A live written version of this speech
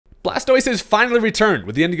Blastoise has finally returned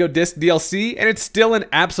with the Indigo Disc DLC, and it's still an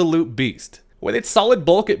absolute beast. With its solid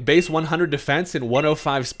bulk at base 100 defense and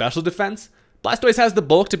 105 special defense, Blastoise has the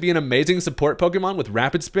bulk to be an amazing support Pokemon with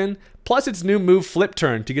Rapid Spin, plus its new move Flip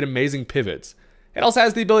Turn to get amazing pivots. It also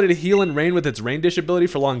has the ability to heal and rain with its Rain Dish ability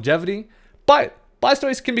for longevity, but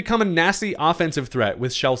Blastoise can become a nasty offensive threat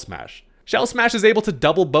with Shell Smash. Shell Smash is able to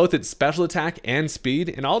double both its special attack and speed,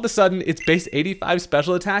 and all of a sudden its base 85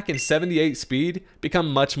 special attack and 78 speed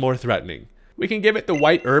become much more threatening. We can give it the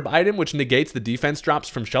White Herb item, which negates the defense drops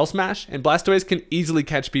from Shell Smash, and Blastoise can easily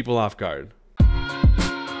catch people off guard.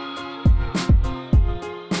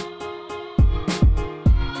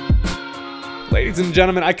 Ladies and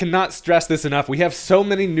gentlemen, I cannot stress this enough. We have so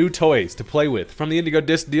many new toys to play with from the Indigo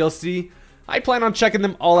Disc DLC. I plan on checking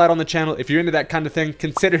them all out on the channel. If you're into that kind of thing,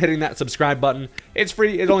 consider hitting that subscribe button. It's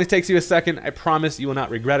free, it only takes you a second. I promise you will not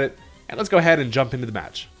regret it. And let's go ahead and jump into the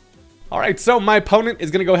match. Alright, so my opponent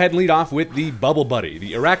is going to go ahead and lead off with the Bubble Buddy.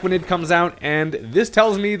 The Arachnid comes out, and this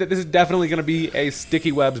tells me that this is definitely going to be a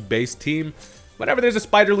Sticky Webs based team. Whenever there's a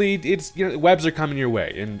spider lead, it's, webs are coming your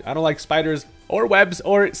way, and I don't like spiders or webs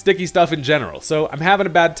or sticky stuff in general, so I'm having a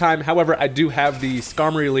bad time. However, I do have the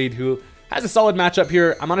Skarmory lead, who has a solid matchup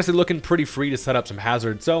here. I'm honestly looking pretty free to set up some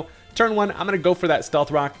hazard, so turn one, I'm going to go for that Stealth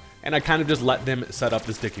Rock, and I kind of just let them set up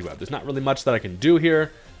the Sticky Web. There's not really much that I can do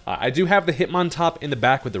here. I do have the Hitmontop in the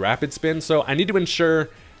back with the Rapid Spin, so I need to ensure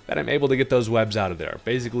that I'm able to get those webs out of there.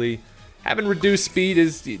 Basically, having reduced speed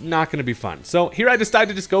is not going to be fun. So here I decided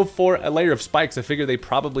to just go for a layer of spikes. I figure they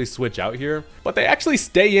probably switch out here, but they actually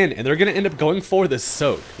stay in, and they're going to end up going for the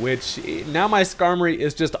Soak, which now my Skarmory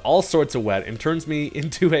is just all sorts of wet and turns me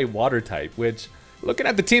into a water type, which, looking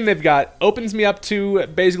at the team they've got, opens me up to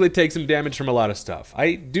basically take some damage from a lot of stuff.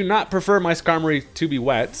 I do not prefer my Skarmory to be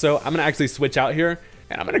wet, so I'm going to actually switch out here.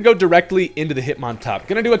 And I'm going to go directly into the Hitmontop.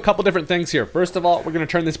 Going to do a couple different things here. First of all, we're going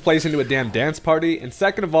to turn this place into a damn dance party. And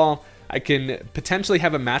second of all, I can potentially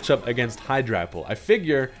have a matchup against Hydrapple. I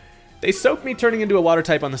figure they soak me turning into a water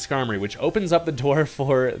type on the Skarmory, which opens up the door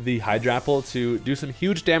for the Hydrapple to do some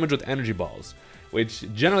huge damage with energy balls,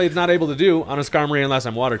 which generally it's not able to do on a Skarmory unless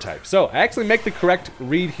I'm water type. So I actually make the correct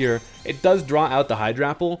read here. It does draw out the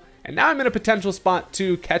Hydrapple, and now I'm in a potential spot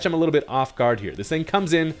to catch him a little bit off guard here. This thing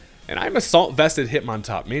comes in, and I'm Assault Vested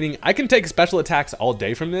Hitmontop, meaning I can take special attacks all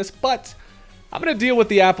day from this, but I'm going to deal with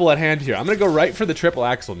the apple at hand here. I'm going to go right for the Triple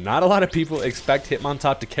Axle. Not a lot of people expect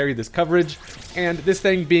Hitmontop to carry this coverage, and this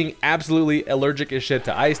thing being absolutely allergic as shit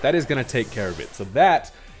to ice, that is going to take care of it. So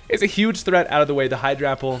that is a huge threat out of the way. The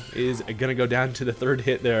Hydrapple is going to go down to the third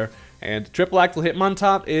hit there, and Triple Axle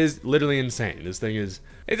Hitmontop is literally insane. This thing is...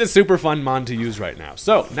 it's a super fun mon to use right now.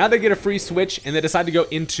 So now they get a free switch and they decide to go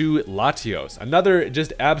into Latios, another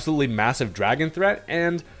just absolutely massive dragon threat,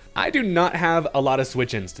 and I do not have a lot of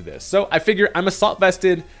switch ins to this. So I figure I'm Assault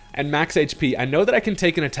Vested and max HP. I know that I can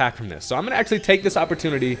take an attack from this. So I'm going to actually take this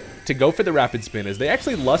opportunity to go for the Rapid Spin, as they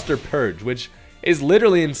actually Luster Purge, which is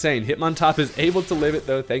literally insane. Hitmontop is able to live it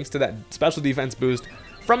though thanks to that special defense boost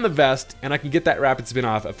from the vest, and I can get that Rapid Spin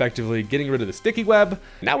off, effectively getting rid of the Sticky Web.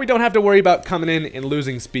 Now we don't have to worry about coming in and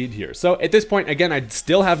losing speed here. So at this point, again, I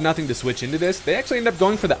still have nothing to switch into this. They actually end up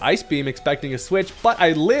going for the Ice Beam, expecting a switch, but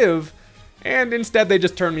I live, and instead they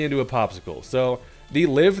just turn me into a popsicle. So the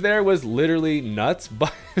live there was literally nuts,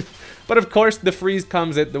 but of course the freeze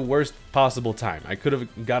comes at the worst possible time. I could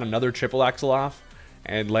have got another Triple Axle off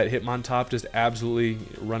and let Hitmontop just absolutely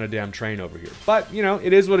run a damn train over here. But,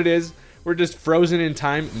 it is what it is. We're just frozen in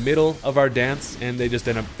time, middle of our dance, and they just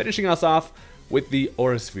end up finishing us off with the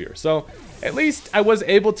Aura Sphere. So at least I was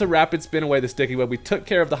able to Rapid Spin away the Sticky Web. We took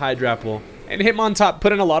care of the Hydrapple, and Hitmontop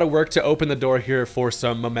put in a lot of work to open the door here for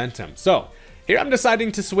some momentum. So here I'm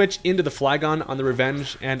deciding to switch into the Flygon on the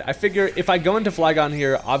Revenge, and I figure if I go into Flygon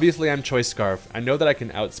here, obviously I'm Choice Scarf. I know that I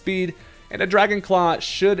can outspeed, and a Dragon Claw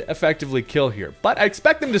should effectively kill here. But I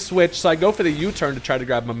expect them to switch, so I go for the U-turn to try to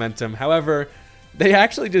grab momentum. However, they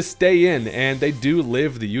actually just stay in, and they do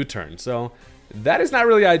live the U-turn. So that is not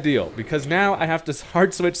really ideal, because now I have to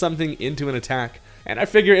hard switch something into an attack. And I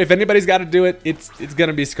figure if anybody's got to do it, it's going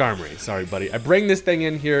to be Skarmory. Sorry, buddy. I bring this thing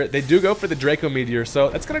in here. They do go for the Draco Meteor, so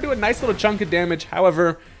that's going to do a nice little chunk of damage.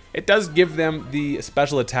 However, it does give them the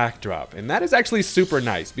special attack drop. And that is actually super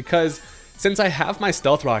nice, because since I have my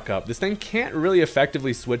Stealth Rock up, this thing can't really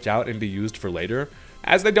effectively switch out and be used for later.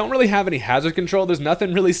 As they don't really have any hazard control, there's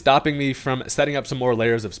nothing really stopping me from setting up some more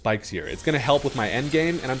layers of spikes here. It's going to help with my end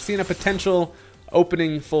game, and I'm seeing a potential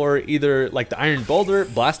opening for either like the Iron Boulder.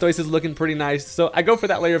 Blastoise is looking pretty nice, so I go for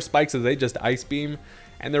that layer of spikes as they just Ice Beam,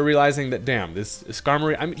 and they're realizing that, damn, this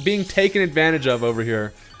Skarmory, I'm being taken advantage of over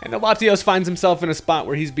here, and the Latios finds himself in a spot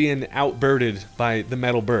where he's being outbirded by the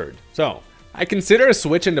Metal Bird. So I consider a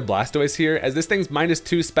switch into Blastoise here, as this thing's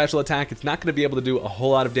 -2 special attack. It's not going to be able to do a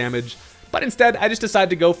whole lot of damage, but instead I just decided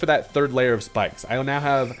to go for that third layer of spikes. I will now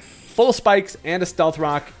have full spikes and a stealth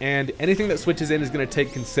rock, and anything that switches in is going to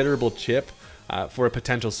take considerable chip for a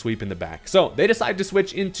potential sweep in the back. So they decide to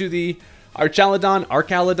switch into the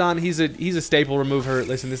Archaludon. He's a staple remover.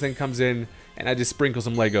 Listen, this thing comes in, and I just sprinkle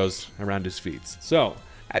some Legos around his feet. So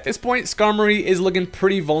at this point, Skarmory is looking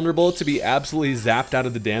pretty vulnerable to be absolutely zapped out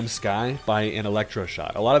of the damn sky by an Electro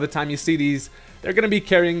Shot. A lot of the time you see these, they're going to be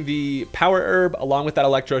carrying the Power Herb along with that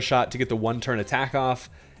Electro Shot to get the one-turn attack off,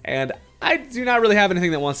 and I do not really have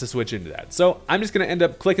anything that wants to switch into that. So I'm just going to end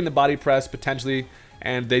up clicking the body press potentially,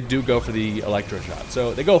 and they do go for the Electro Shot.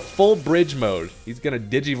 So they go full bridge mode. He's going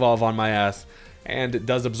to Digivolve on my ass, and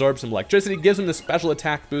does absorb some electricity, gives him the special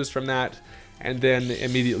attack boost from that, and then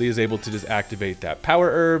immediately is able to just activate that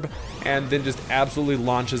Power Herb, and then just absolutely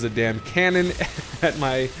launches a damn cannon at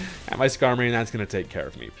my Skarmory, and that's going to take care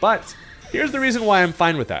of me. But here's the reason why I'm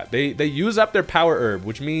fine with that. They use up their Power Herb,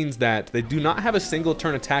 which means that they do not have a single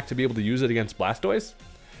turn attack to be able to use it against Blastoise.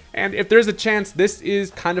 And if there's a chance, this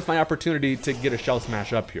is kind of my opportunity to get a Shell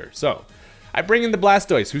Smash up here. So I bring in the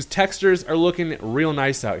Blastoise, whose textures are looking real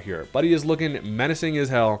nice out here. Buddy is looking menacing as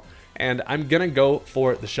hell, and I'm gonna go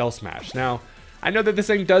for the Shell Smash. Now, I know that this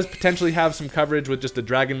thing does potentially have some coverage with just a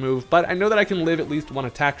dragon move, but I know that I can live at least one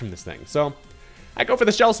attack from this thing. So I go for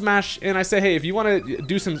the Shell Smash, and I say, hey, if you want to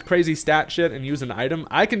do some crazy stat shit and use an item,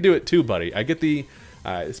 I can do it too, buddy. I get the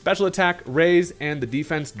special attack raise, and the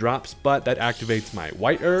defense drops, but that activates my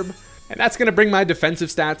White Herb, and that's going to bring my defensive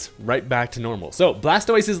stats right back to normal. So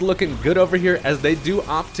Blastoise is looking good over here, as they do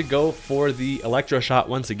opt to go for the Electro Shot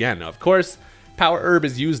once again. Now, of course, Power Herb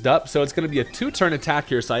is used up, so it's going to be a 2-turn attack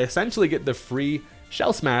here, so I essentially get the free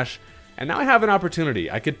Shell Smash, and now I have an opportunity.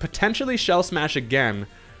 I could potentially Shell Smash again,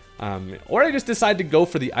 or I just decide to go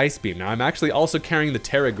for the Ice Beam. Now, I'm actually also carrying the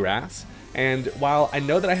Terra Grass, and while I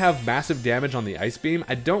know that I have massive damage on the Ice Beam,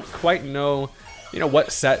 I don't quite know,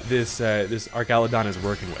 what set this Archaludon is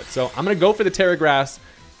working with. So I'm going to go for the Terra Grass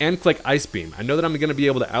and click Ice Beam. I know that I'm going to be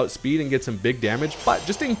able to outspeed and get some big damage, but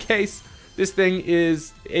just in case this thing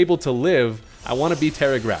is able to live, I want to be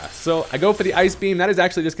Terra Grass. So I go for the Ice Beam. That is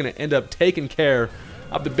actually just going to end up taking care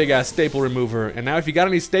of the big-ass staple remover. And now if you got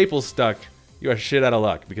any staples stuck, you are shit out of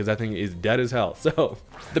luck, because that thing is dead as hell. So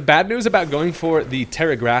the bad news about going for the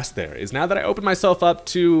Terra Grass there is now that I open myself up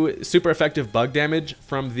to super effective bug damage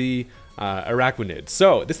from the Araquanid.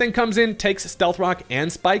 So this thing comes in, takes Stealth Rock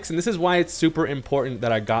and Spikes, and this is why it's super important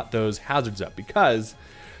that I got those hazards up, because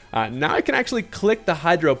now I can actually click the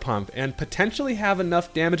Hydro Pump and potentially have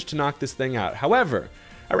enough damage to knock this thing out. However,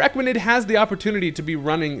 Araquanid has the opportunity to be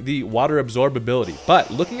running the Water Absorb ability,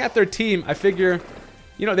 but looking at their team, I figure,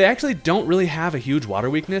 they actually don't really have a huge water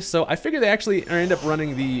weakness, so I figure they actually end up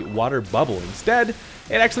running the Water Bubble. Instead,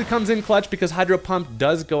 it actually comes in clutch because Hydro Pump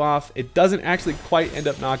does go off. It doesn't actually quite end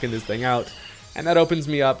up knocking this thing out, and that opens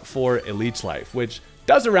me up for a Leech Life, which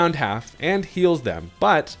does around half and heals them,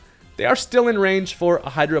 but they are still in range for a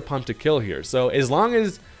Hydro Pump to kill here. So as long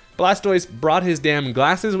as Blastoise brought his damn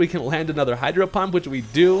glasses, we can land another Hydro Pump, which we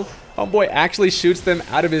do. Homeboy actually shoots them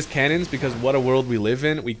out of his cannons, because what a world we live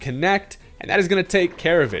in. We connect, and that is going to take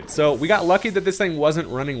care of it. So we got lucky that this thing wasn't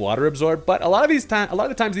running Water Absorb, but a lot of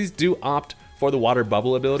the times these do opt for the Water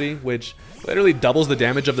Bubble ability, which literally doubles the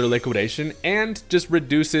damage of their liquidation and just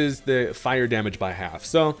reduces the fire damage by half.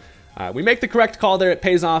 So we make the correct call there, it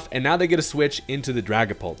pays off, and now they get a switch into the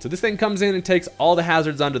Dragapult. So this thing comes in and takes all the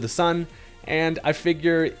hazards under the sun, and I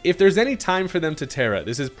figure if there's any time for them to Terra,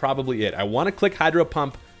 this is probably it. I want to click Hydro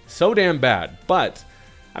Pump so damn bad, but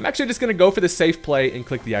I'm actually just going to go for the safe play and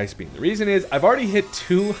click the Ice Beam. The reason is I've already hit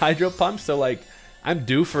 2 Hydro Pumps, so like I'm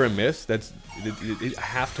due for a miss. I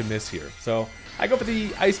have to miss here. So I go for the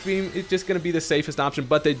Ice Beam. It's just going to be the safest option,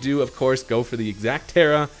 but they do, of course, go for the exact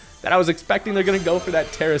Terra that I was expecting. They're going to go for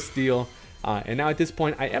that Terra Steel. And now at this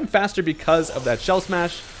point, I am faster because of that Shell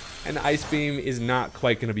Smash, and the Ice Beam is not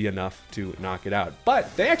quite going to be enough to knock it out.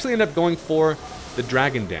 But they actually end up going for the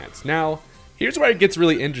Dragon Dance. Now, here's where it gets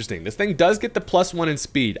really interesting. This thing does get the +1 in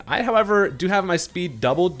speed. I, however, do have my speed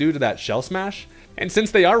doubled due to that Shell Smash. And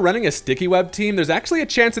since they are running a Sticky Web team, there's actually a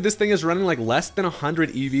chance that this thing is running like less than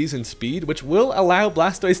 100 EVs in speed, which will allow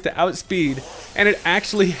Blastoise to outspeed, and it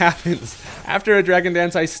actually happens. After a Dragon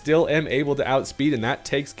Dance, I still am able to outspeed, and that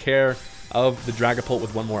takes care of the Dragapult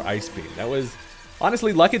with 1 more Ice Beam. That was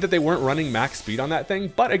honestly lucky that they weren't running max speed on that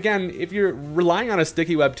thing, but again, if you're relying on a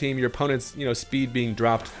Sticky Web team, your opponent's speed being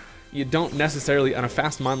dropped, you don't necessarily, on a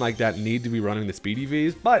fast mon like that, need to be running the speed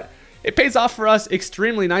EVs, but it pays off for us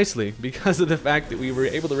extremely nicely because of the fact that we were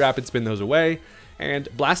able to rapid spin those away, and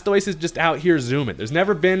Blastoise is just out here zooming. There's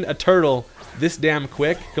never been a turtle this damn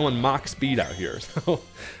quick going Mach speed out here. So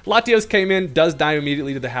Latios came in, does die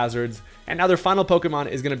immediately to the hazards, and now their final Pokemon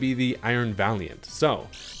is going to be the Iron Valiant. So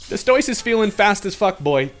Blastoise is feeling fast as fuck,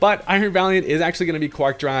 boy, but Iron Valiant is actually going to be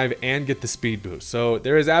Quark Drive and get the speed boost. So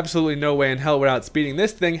there is absolutely no way in hell we're outspeeding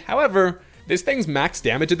this thing. However, this thing's max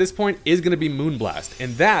damage at this point is going to be Moonblast,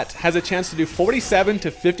 and that has a chance to do 47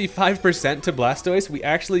 to 55% to Blastoise. We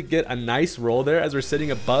actually get a nice roll there as we're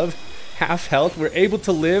sitting above half health. We're able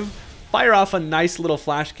to live, fire off a nice little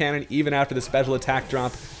flash cannon even after the special attack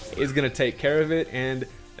drop is going to take care of it, and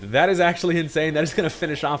that is actually insane. That is going to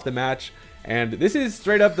finish off the match, and this is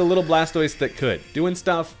straight up the little Blastoise that could. Doing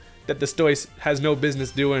stuff that the Stoise has no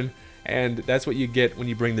business doing, and that's what you get when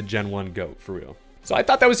you bring the Gen 1 GOAT, for real. So I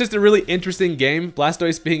thought that was just a really interesting game,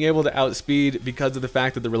 Blastoise being able to outspeed because of the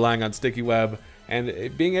fact that they're relying on Sticky Web,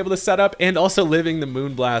 and being able to set up and also living the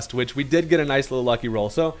Moonblast, which we did get a nice little lucky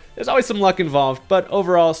roll. So there's always some luck involved, but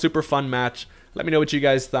overall, super fun match. Let me know what you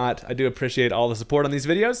guys thought. I do appreciate all the support on these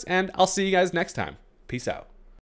videos, and I'll see you guys next time. Peace out.